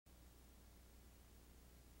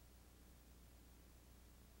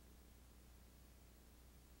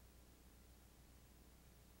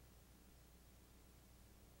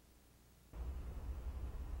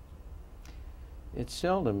It's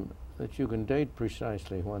seldom that you can date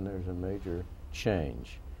precisely when there's a major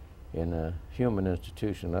change in a human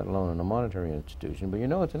institution, let alone in a monetary institution. But you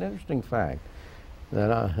know, it's an interesting fact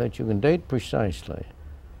that you can date precisely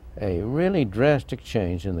a really drastic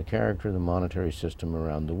change in the character of the monetary system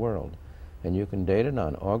around the world. And you can date it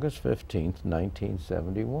on August 15th,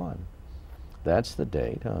 1971. That's the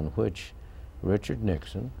date on which Richard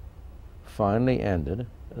Nixon finally ended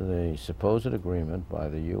the supposed agreement by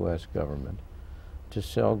the U.S. government to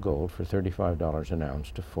sell gold for $35 an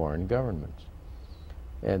ounce to foreign governments.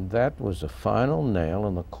 And that was the final nail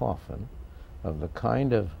in the coffin of the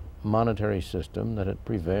kind of monetary system that had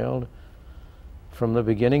prevailed from the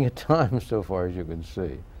beginning of time, so far as you can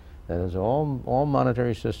see. That is, all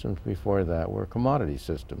monetary systems before that were commodity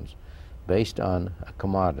systems based on a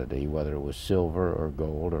commodity, whether it was silver or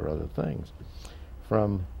gold or other things.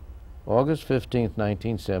 From August 15th,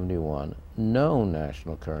 1971, no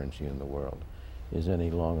national currency in the world is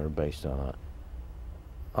any longer based on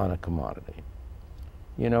a commodity.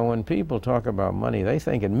 You know, when people talk about money, they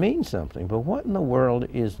think it means something, but what in the world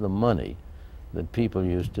is the money that people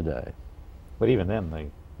use today? But even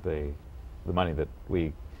then, the money that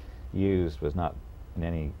we used was not in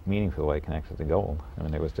any meaningful way connected to gold. I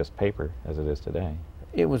mean, it was just paper, as it is today.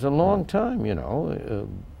 It was a long time, you know.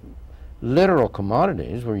 Literal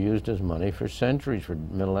commodities were used as money for centuries, for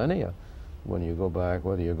millennia. When you go back,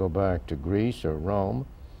 whether you go back to Greece or Rome,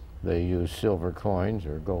 they used silver coins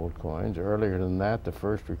or gold coins. Earlier than that, the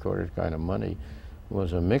first recorded kind of money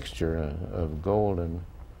was a mixture of gold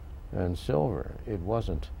and silver. It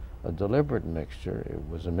wasn't a deliberate mixture. It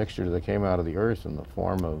was a mixture that came out of the earth in the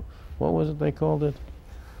form of, what was it they called it?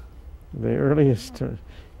 The earliest,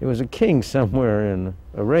 it was a king somewhere in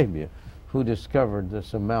Arabia who discovered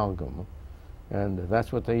this amalgam, and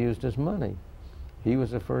that's what they used as money. He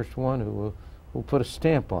was the first one who put a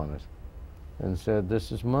stamp on it and said,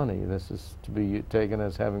 this is money, this is to be taken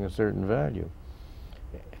as having a certain value.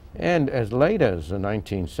 And as late as the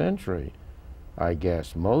 19th century, I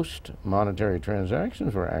guess, most monetary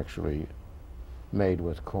transactions were actually made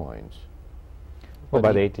with coins. Well,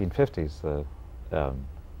 by the 1850s, the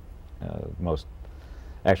most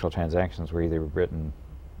actual transactions were either written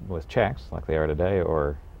with checks, like they are today,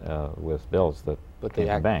 or with bills that came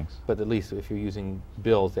from banks. But at least if you're using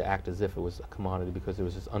bills, they act as if it was a commodity, because there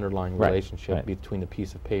was this underlying relationship between the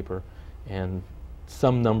piece of paper and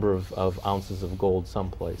some number of ounces of gold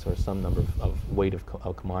someplace, or some number of weight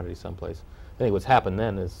of commodity someplace. I think what's happened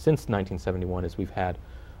then is, since 1971, is we've had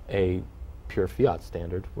a pure fiat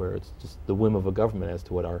standard where it's just the whim of a government as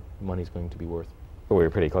to what our money's going to be worth. But we were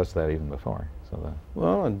pretty close to that even before. So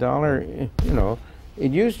well, a dollar, you know,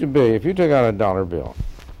 it used to be, if you took out a dollar bill,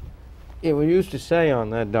 it used to say on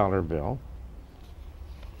that dollar bill,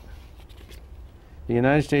 the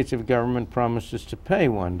United States government promises to pay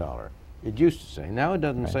 $1. It used to say. Now it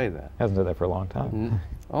doesn't say that. Hasn't said that for a long time.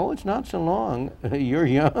 Oh, it's not so long. You're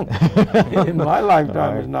young. In my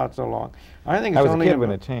lifetime, it's not so long. I think it's only I was a kid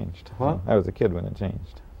when it changed. What? I was a kid when it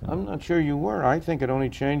changed. I'm not sure you were. I think it only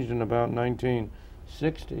changed in about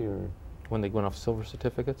 1960 or... When they went off silver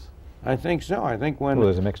certificates? I think so. I think when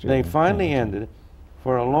they finally ended,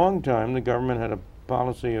 for a long time, the government had a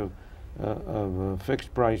policy of a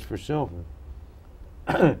fixed price for silver.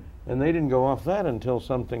 And they didn't go off that until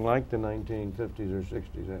something like the 1950s or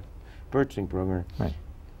 60s, that purchasing program. Right.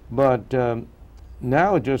 But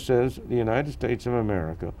now it just says the United States of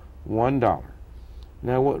America, $1.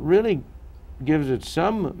 Now what really gives it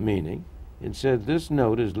some meaning, it said this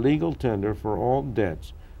note is legal tender for all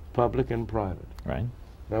debts, public and private. Right.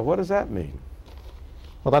 Now what does that mean?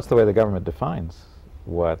 Well, that's the way the government defines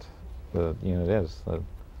what the unit is.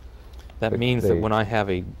 That means that when I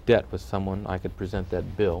have a debt with someone, I could present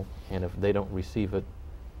that bill, and if they don't receive it,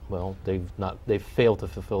 well, they've failed to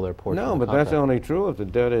fulfill their portion. No, but that's only true if the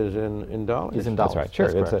debt is in dollars. Is in dollars. That's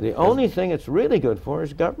right. Sure. The only thing it's really good for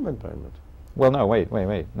is government payment. Well, no, wait.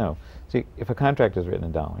 No. See, if a contract is written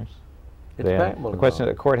in dollars, it's then the question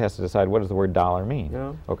the court has to decide, what does the word dollar mean?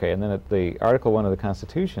 Yeah. Okay, and then the Article 1 of the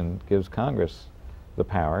Constitution gives Congress the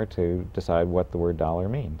power to decide what the word dollar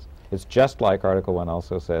means. It's just like Article 1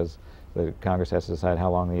 also says that Congress has to decide how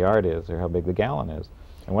long the yard is or how big the gallon is.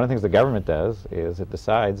 And one of the things the government does is it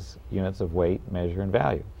decides units of weight, measure, and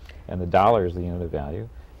value. And the dollar is the unit of value,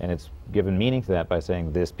 and it's given meaning to that by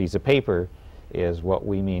saying this piece of paper is what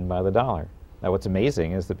we mean by the dollar. Now what's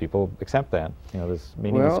amazing is that people accept that. You know, this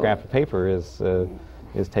meaningless scrap of paper is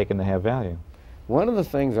taken to have value. One of the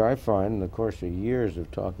things I find in the course of years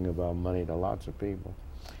of talking about money to lots of people,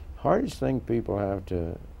 hardest thing people have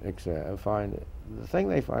to the thing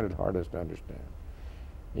they find it hardest to understand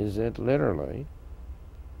is that literally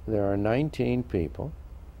there are 19 people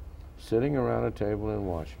sitting around a table in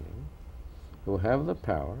Washington who have the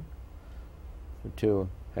power to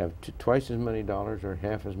have twice as many dollars or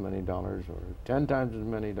half as many dollars or 10 times as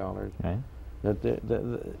many dollars. Right. That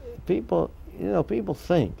the people, you know, people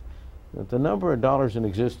think that the number of dollars in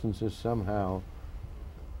existence is somehow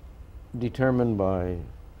determined by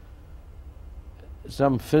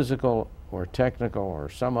some physical or technical or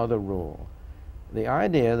some other rule. The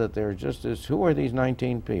idea that there's just this, who are these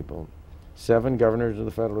 19 people? 7 governors of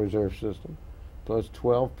the Federal Reserve System, plus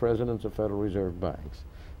 12 presidents of Federal Reserve banks.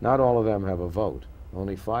 Not all of them have a vote.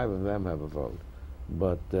 Only 5 of them have a vote.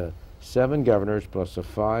 But 7 governors plus the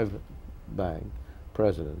 5 bank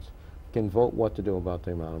presidents can vote what to do about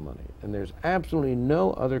the amount of money. And there's absolutely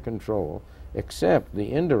no other control except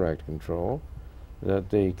the indirect control that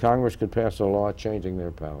the Congress could pass a law changing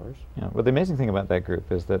their powers. Yeah, but the amazing thing about that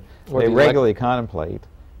group is that they regularly contemplate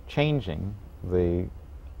changing the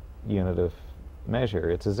unit of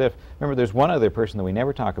measure. It's as if, remember, there's one other person that we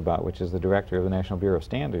never talk about, which is the director of the National Bureau of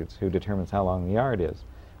Standards, who determines how long the yard is.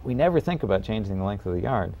 We never think about changing the length of the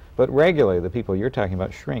yard, but regularly the people you're talking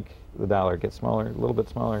about shrink the dollar, get smaller, a little bit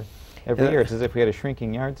smaller every year. It's as if we had a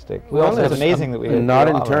shrinking yardstick. Well, it's amazing that we not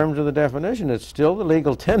in terms of the definition. It's still the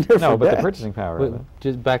legal tender no, for but debt. the purchasing power of it.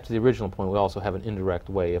 Just back to the original point, we also have an indirect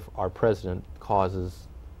way. If our president causes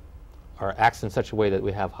or acts in such a way that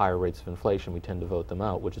we have higher rates of inflation, we tend to vote them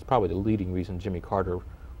out, which is probably the leading reason Jimmy Carter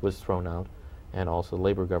was thrown out, and also the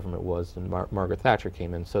Labor government was, and Margaret Thatcher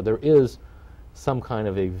came in. So there is some kind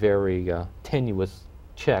of a very tenuous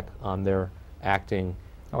check on their acting.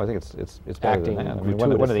 Oh, I think it's better than that. I mean,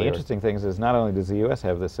 one of the interesting things is not only does the U.S.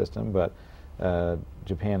 have this system, but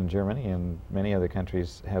Japan and Germany and many other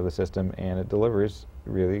countries have the system, and it delivers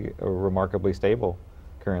really a remarkably stable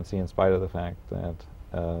currency in spite of the fact that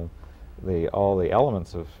all the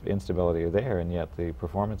elements of instability are there, and yet the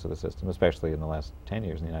performance of the system, especially in the last 10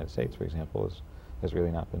 years in the United States, for example, has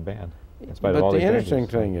really not been bad. In spite of all the these interesting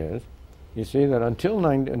changes. thing is, you see that until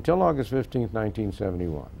August 15th,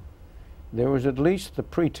 1971, there was at least the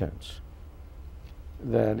pretense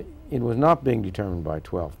that it was not being determined by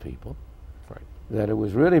 12 people, right, that it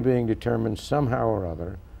was really being determined somehow or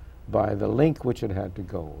other by the link which it had to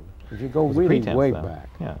gold. If you go really way back,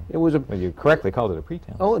 yeah. It was a... Well, you correctly called it a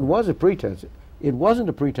pretense. Oh, it was a pretense. It wasn't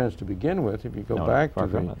a pretense to begin with. If you go back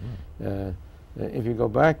to if you go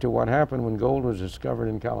back to what happened when gold was discovered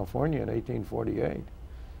in California in 1848,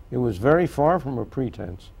 it was very far from a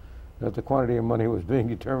pretense that the quantity of money was being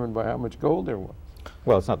determined by how much gold there was.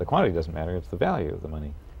 Well, it's not the quantity doesn't matter, it's the value of the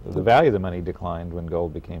money. The value of the money declined when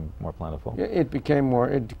gold became more plentiful. It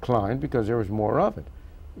declined because there was more of it.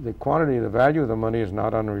 The quantity, the value of the money is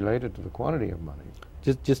not unrelated to the quantity of money.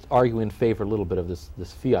 Just argue in favor a little bit of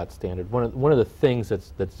this fiat standard. One of the things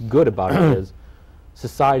that's good about it is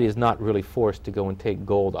society is not really forced to go and take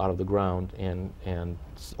gold out of the ground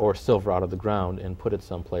or silver out of the ground and put it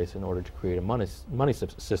someplace in order to create a money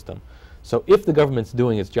system. So if the government's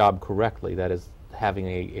doing its job correctly, that is having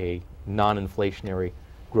a non-inflationary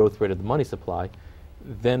growth rate of the money supply,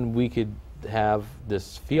 then we could have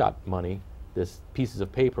this fiat money, this pieces of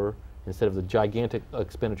paper, instead of the gigantic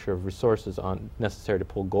expenditure of resources necessary to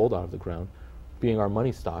pull gold out of the ground, being our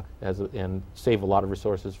money stock and save a lot of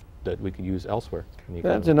resources that we could use elsewhere in the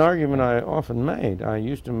economy. That's an argument I often made, I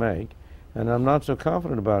used to make, and I'm not so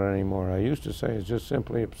confident about it anymore. I used to say it's just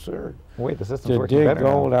simply absurd. Wait, the system's to working dig better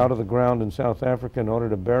gold now. out of the ground in South Africa in order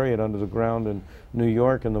to bury it under the ground in New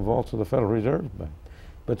York in the vaults of the Federal Reserve Bank.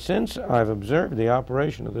 But since I've observed the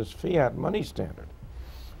operation of this fiat money standard,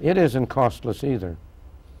 it isn't costless either.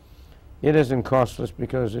 It isn't costless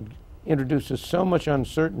because it introduces so much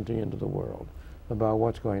uncertainty into the world about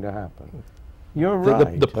what's going to happen. You're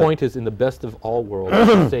right. The point is, in the best of all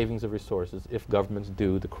worlds, savings of resources, if governments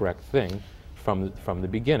do the correct thing from the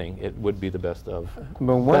beginning, it would be the best of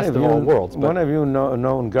all worlds. When have you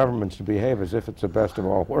known governments to behave as if it's the best of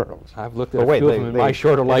all worlds? I've looked at a few of them in my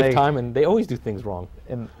shorter lifetime, and they always do things wrong.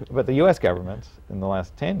 But the U.S. government, in the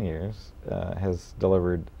last 10 years, has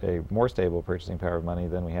delivered a more stable purchasing power of money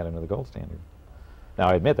than we had under the gold standard. Now,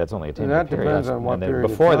 I admit that's only a 10-year period. That depends on what period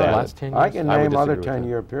before of time. that, last 10 years, I can name other disagree with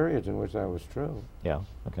 10-year periods in which that was true. yeah,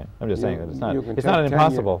 okay. I'm just saying that it's not You can an take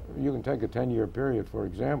impossible. You can take a 10-year period, for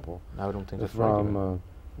example, I don't think that's right. from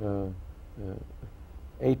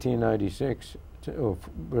 1896 to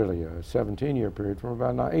really a 17-year period from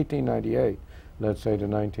about 1898, let's say, to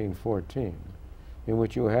 1914, in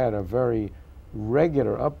which you had a very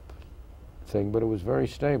regular up thing, but it was very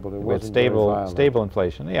stable. It wasn't stable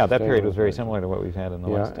inflation. Yeah, that period was very inflation. similar to what we've had in the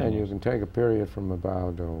last 10 and years. you can take a period from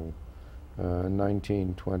about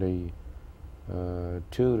 1920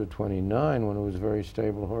 2 to 29 when it was very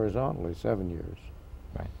stable horizontally, 7 years.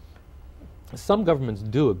 Right. Some governments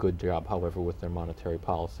do a good job, however, with their monetary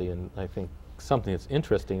policy, and I think something that's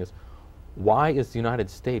interesting is why is the United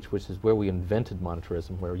States, which is where we invented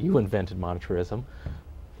monetarism, where you invented monetarism,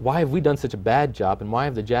 why have we done such a bad job, and why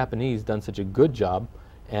have the Japanese done such a good job,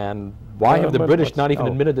 and why have the British not even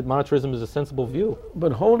admitted that monetarism is a sensible view?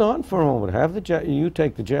 But hold on for a moment. You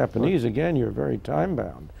take the Japanese again, you're very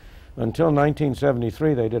time-bound. Until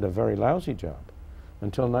 1973, they did a very lousy job.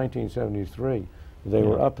 Until 1973, they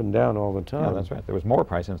were up and down all the time. Yeah, that's right. There was more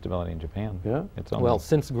price instability in Japan. Yeah. Well,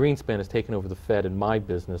 since Greenspan has taken over the Fed in my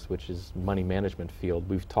business, which is money management field,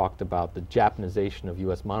 we've talked about the Japanization of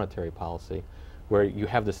U.S. monetary policy, where you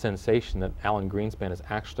have the sensation that Alan Greenspan is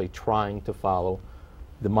actually trying to follow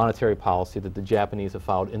the monetary policy that the Japanese have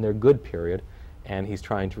followed in their good period, and he's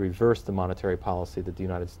trying to reverse the monetary policy that the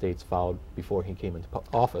United States followed before he came into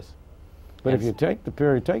office. But if you take the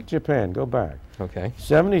period, take Japan, go back. Okay.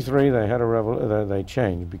 73, they had they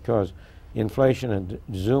changed because inflation had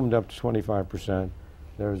zoomed up to 25%.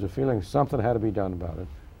 There was a feeling something had to be done about it.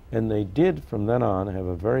 And they did, from then on, have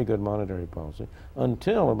a very good monetary policy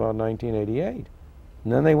until about 1988.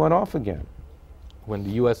 And then they went off again. When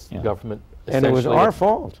the U.S. government and it was our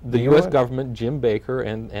fault. The U.S. government, Jim Baker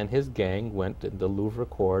and his gang went to the Louvre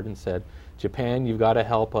Accord and said, Japan, you've got to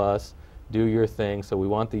help us do your thing, so we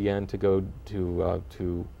want the yen to go to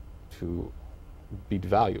be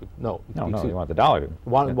devalued. No, you want the dollar.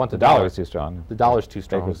 Want the dollar is too strong. The dollar's too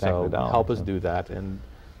strong, so help us do that. And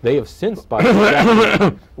they have since, by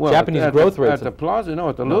the Japanese growth rates. At the Plaza,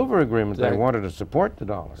 at the Louvre Agreement, they wanted to support the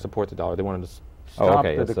dollar. Support the dollar. They wanted to stop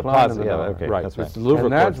the decline in the dollar. Okay, right. That's right. It's the Louvre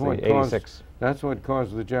Accord. That's what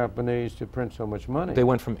caused the Japanese to print so much money. They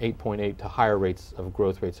went from 8.8 to higher rates of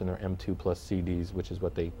growth rates in their M2 plus CDs, which is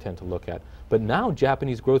what they tend to look at. But now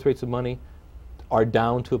Japanese growth rates of money are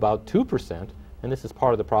down to about 2%, and this is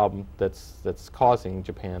part of the problem that's causing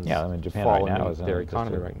Japan's Japan fall right now in is their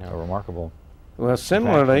economy right now. A remarkable. Well,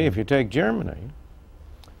 similarly, if you take Germany,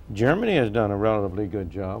 Germany has done a relatively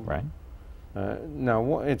good job. Right.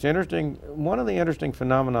 Now, it's interesting. One of the interesting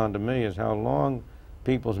phenomenon to me is how long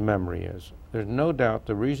people's memory is. There's no doubt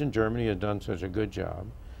the reason Germany has done such a good job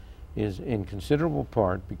is in considerable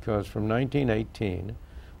part because from 1918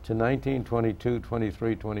 to 1922,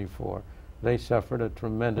 23, 24, they suffered a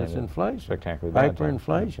tremendous inflation. Spectacularly bad.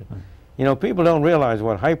 Hyperinflation. You know, people don't realize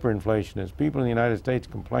what hyperinflation is. People in the United States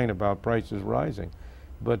complain about prices rising.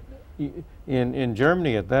 But in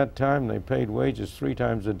Germany at that time, they paid wages 3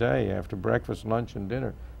 times a day after breakfast, lunch, and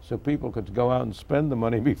dinner, so people could go out and spend the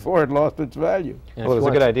money before it lost its value. Well, it was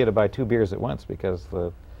a good idea to buy 2 beers at once because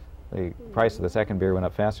the price of the second beer went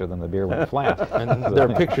up faster than the beer went flat. And there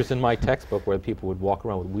are pictures in my textbook where people would walk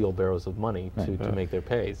around with wheelbarrows of money to make their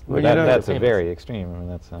pays. Well, that's a very extreme. I mean,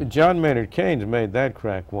 that's John Maynard Keynes made that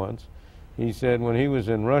crack once. He said when he was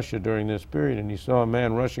in Russia during this period and he saw a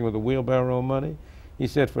man rushing with a wheelbarrow of money, he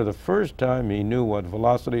said for the first time he knew what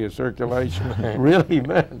velocity of circulation really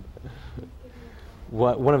meant.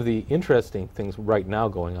 One of the interesting things right now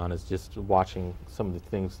going on is just watching some of the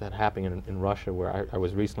things that happen in Russia, where I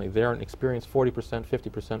was recently there and experienced 40%,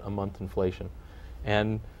 50% a month inflation.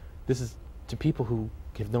 And this is to people who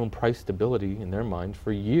have known price stability in their mind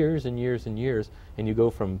for years and years and years, and you go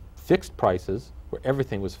from fixed prices, where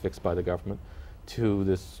everything was fixed by the government, to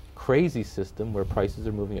this crazy system where prices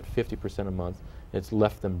are moving at 50% a month. It's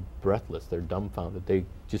left them breathless. They're dumbfounded. They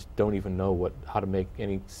just don't even know how to make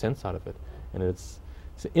any sense out of it. And it's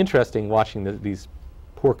interesting watching these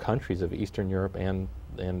poor countries of Eastern Europe and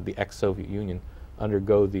the ex-Soviet Union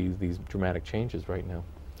undergo these dramatic changes right now.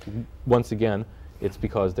 Once again, it's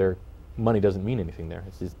because their money doesn't mean anything there.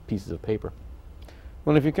 It's these pieces of paper.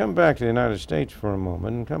 Well, if you come back to the United States for a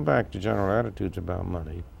moment and come back to general attitudes about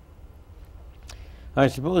money, I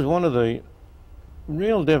suppose one of the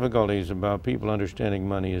real difficulties about people understanding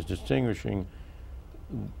money is distinguishing,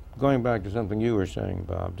 going back to something you were saying,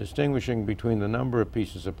 Bob, distinguishing between the number of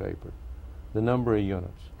pieces of paper, the number of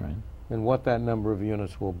units, right, and what that number of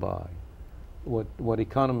units will buy, what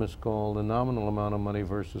economists call the nominal amount of money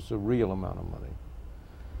versus the real amount of money.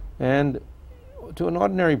 And to an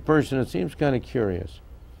ordinary person, it seems kind of curious.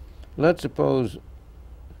 Let's suppose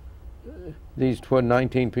these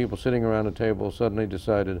 19 people sitting around a table suddenly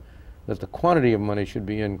decided that the quantity of money should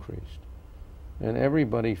be increased, and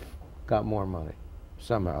everybody got more money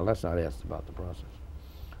somehow. Let's not ask about the process.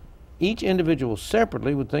 Each individual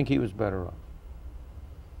separately would think he was better off,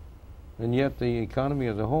 and yet the economy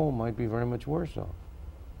as a whole might be very much worse off.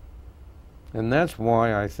 And that's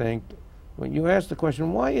why I think when you ask the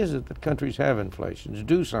question, why is it that countries have inflations,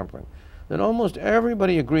 do something? that almost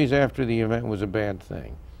everybody agrees after the event was a bad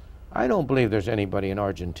thing. I don't believe there's anybody in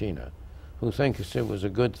Argentina who thinks it was a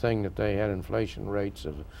good thing that they had inflation rates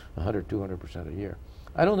of 100, 200% a year.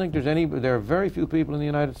 I don't think there's any, there are very few people in the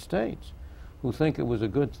United States who think it was a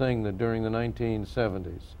good thing that during the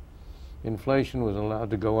 1970s, inflation was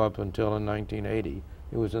allowed to go up until in 1980,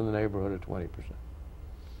 it was in the neighborhood of 20%.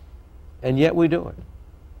 And yet we do it.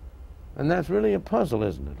 And that's really a puzzle,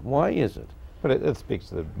 isn't it? Why is it? But it speaks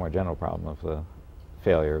to the more general problem of the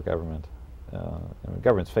failure of government.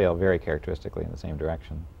 Governments fail very characteristically in the same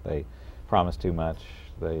direction. They promise too much,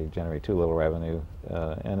 they generate too little revenue,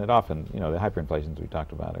 and it often, the hyperinflations we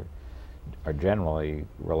talked about are generally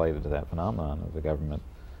related to that phenomenon of the government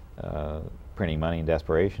printing money in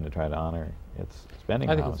desperation to try to honor its spending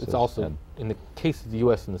promises. I think it's also, in the case of the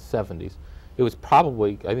U.S. in the 70s, it was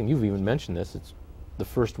probably, I think you've even mentioned this, it's the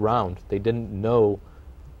first round. They didn't know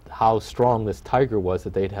how strong this tiger was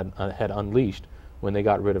that they had unleashed when they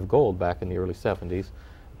got rid of gold back in the early 70s.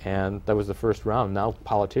 And that was the first round. Now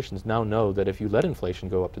politicians now know that if you let inflation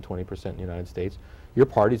go up to 20% in the United States, your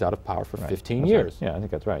party's out of power for 15 years. Right. Yeah, I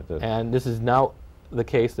think that's right. And this is now the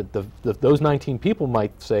case that those 19 people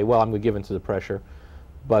might say, well, I'm going to give in to the pressure.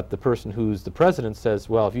 But the person who's the president says,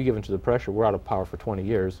 well, if you give in to the pressure, we're out of power for 20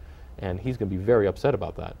 years. And he's going to be very upset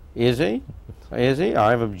about that. Is he? Is he?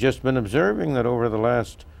 I've just been observing that over the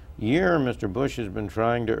last year, Mr. Bush has been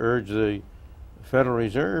trying to urge the Federal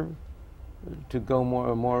Reserve to go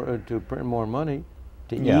to print more money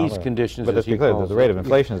to ease conditions. But let's be clear, the rate of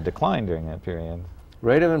inflation has declined during that period.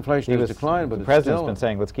 Rate of inflation has declined, but the president's been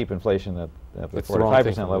saying, let's keep inflation at the 4 to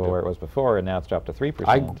 5% level where it was before, and now it's dropped to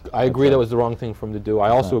 3%. I agree that was the wrong thing for him to do. I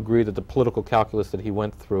also agree that the political calculus that he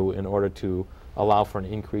went through in order to allow for an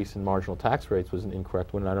increase in marginal tax rates was an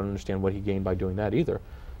incorrect one, and I don't understand what he gained by doing that either.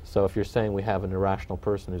 So if you're saying we have an irrational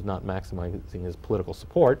person who's not maximizing his political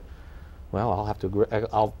support, well, I'll have to agree.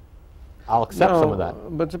 I'll accept some of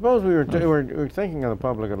that. But suppose we were thinking of the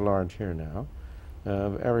public at large here now,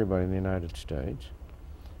 of everybody in the United States.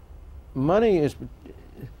 Money is,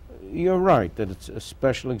 you're right that it's a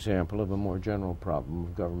special example of a more general problem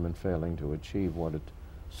of government failing to achieve what it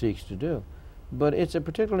seeks to do. But it's a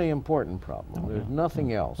particularly important problem. There's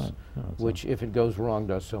nothing else which, if it goes wrong,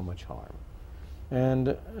 does so much harm. And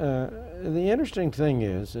the interesting thing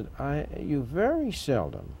is that you very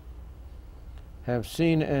seldom have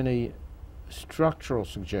seen any structural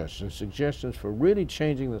suggestions for really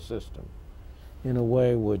changing the system in a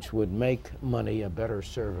way which would make money a better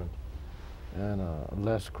servant and a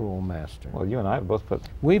less cruel master. Well, you and I have both put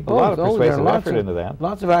a lot of persuasive effort into that.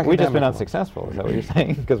 Lots of academic. We've just been unsuccessful, is that what you're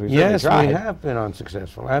saying? Because we've yes, tried. we have been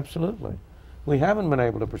unsuccessful, absolutely. We haven't been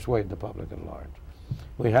able to persuade the public at large.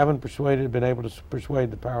 We haven't been able to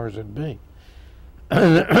persuade the powers that be.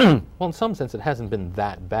 Well, in some sense, it hasn't been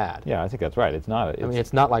that bad. Yeah, I think that's right. It's not. I mean,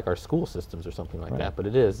 it's not like our school systems or something like that, but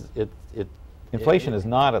it is. Inflation is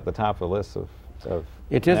not at the top of the list of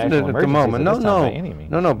it isn't at the moment.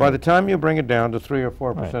 No. By the time you bring it down to 3 or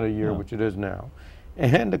 4% a year, which it is now,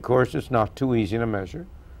 and of course, it's not too easy to measure.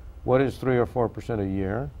 What is 3 or 4% a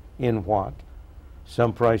year? In what?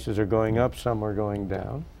 Some prices are going up, some are going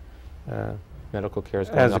down. Medical care is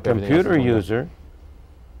going up. As a computer user,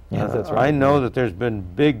 yes, that's right. I know that there's been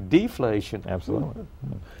big deflation. Absolutely.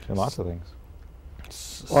 In lots of things.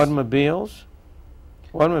 Automobiles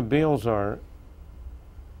are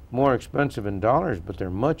more expensive in dollars, but they're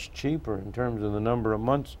much cheaper in terms of the number of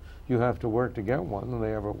months you have to work to get one than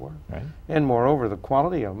they ever were. Right. And moreover, the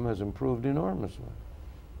quality of them has improved enormously.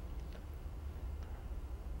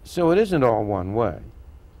 So it isn't all one way.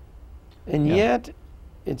 And yet,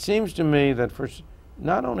 it seems to me that for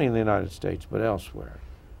not only in the United States, but elsewhere,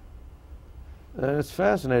 it's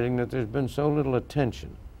fascinating that there's been so little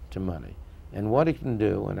attention to money and what it can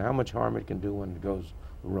do and how much harm it can do when it goes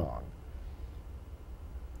wrong.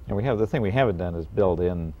 And the thing we haven't done is build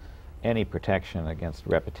in any protection against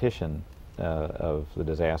repetition of the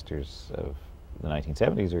disasters of the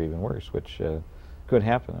 1970s or even worse, which could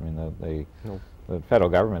happen. I mean, the federal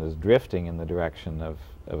government is drifting in the direction of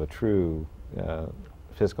a true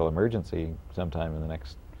fiscal emergency sometime in the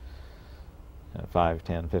next 5,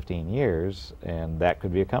 10, 15 years, and that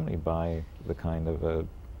could be accompanied by the kind of a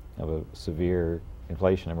severe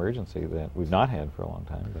inflation emergency that we've not had for a long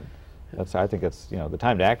time. But I think that's, the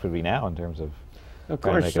time to act would be now in terms of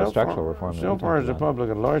trying to make a structural reform. So far as the public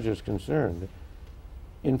at large is concerned,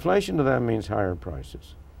 inflation to them means higher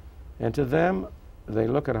prices. And to them, they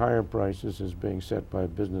look at higher prices as being set by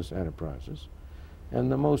business enterprises.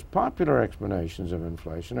 And the most popular explanations of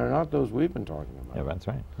inflation are not those we've been talking about. Yeah, that's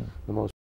right. The most